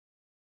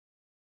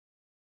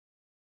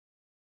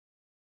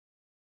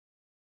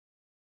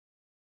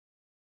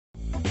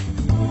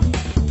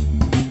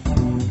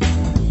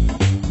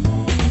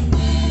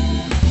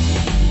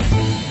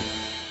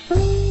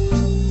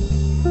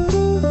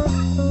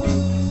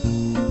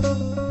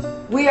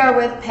We are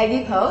with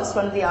Peggy Post,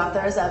 one of the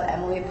authors of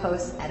Emily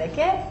Post's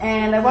Etiquette,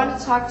 and I wanted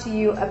to talk to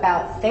you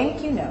about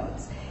thank you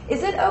notes.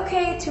 Is it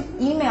okay to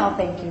email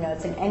thank you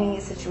notes in any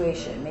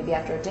situation, maybe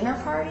after a dinner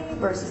party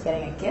versus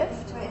getting a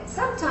gift? Right.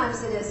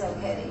 Sometimes it is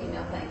okay to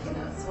email thank you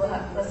notes.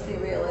 Let's be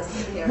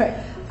realistic here. Right.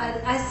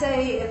 I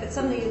say if it's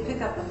something you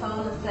pick up the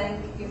phone and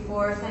thank you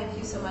for, thank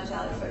you so much,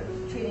 Allie, for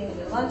treating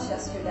me to lunch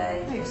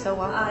yesterday. Oh, you're so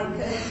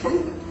welcome.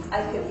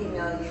 I could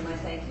email you my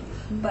thank you.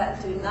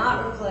 But do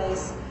not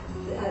replace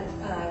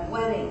a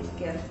wedding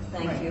gift,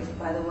 thank you,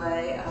 by the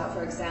way,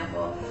 for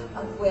example,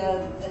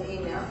 with an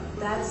email.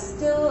 That's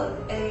still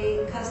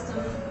a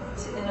custom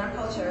in our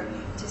culture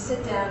to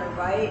sit down and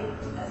write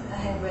a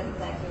handwritten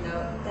thank you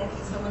note,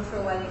 thanking someone for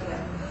a wedding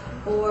gift.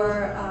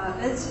 Or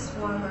it's just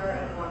warmer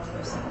and more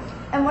personal.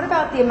 And what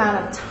about the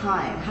amount of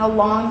time? How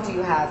long do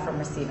you have from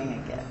receiving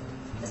a gift?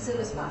 As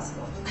soon as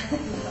possible.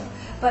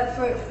 But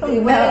for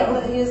the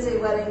wedding, use the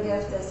wedding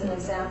gift as an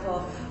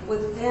example,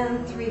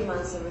 within 3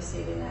 months of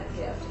receiving that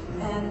gift.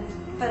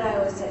 But I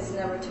always say it's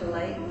never too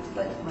late,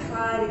 but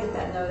try to get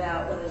that note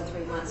out within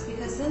 3 months,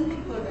 because then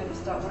people are going to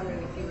start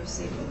wondering if you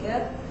received a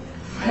gift.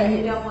 And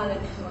you don't want to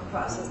come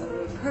across as a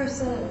rude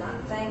person and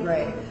not thankful.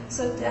 Right.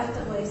 So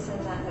definitely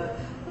send that note.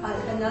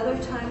 Another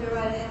time to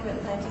write a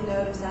handwritten thank you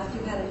note is after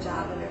you've had a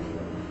job interview.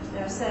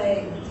 Now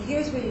say,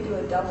 here's where you do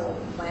a double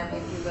whammy,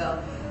 if you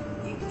will.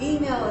 You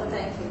email a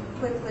thank you,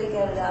 quickly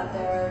get it out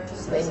there.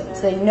 Just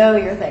so they know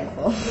you're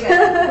thankful.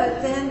 Yeah,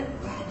 but then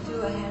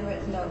do a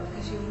handwritten note,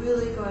 because you're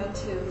really going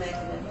to make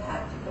an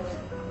impact. You're going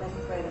to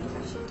make a great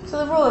impression.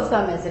 So the rule of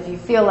thumb is if you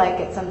feel like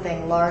it's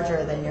something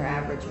larger than your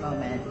average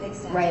moment,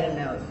 write a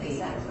note.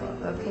 Exactly.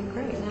 Okay,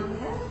 great. Now,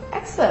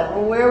 Excellent.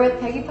 Well, we're with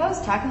Peggy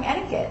Post talking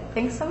etiquette.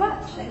 Thanks so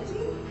much. Thank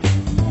you.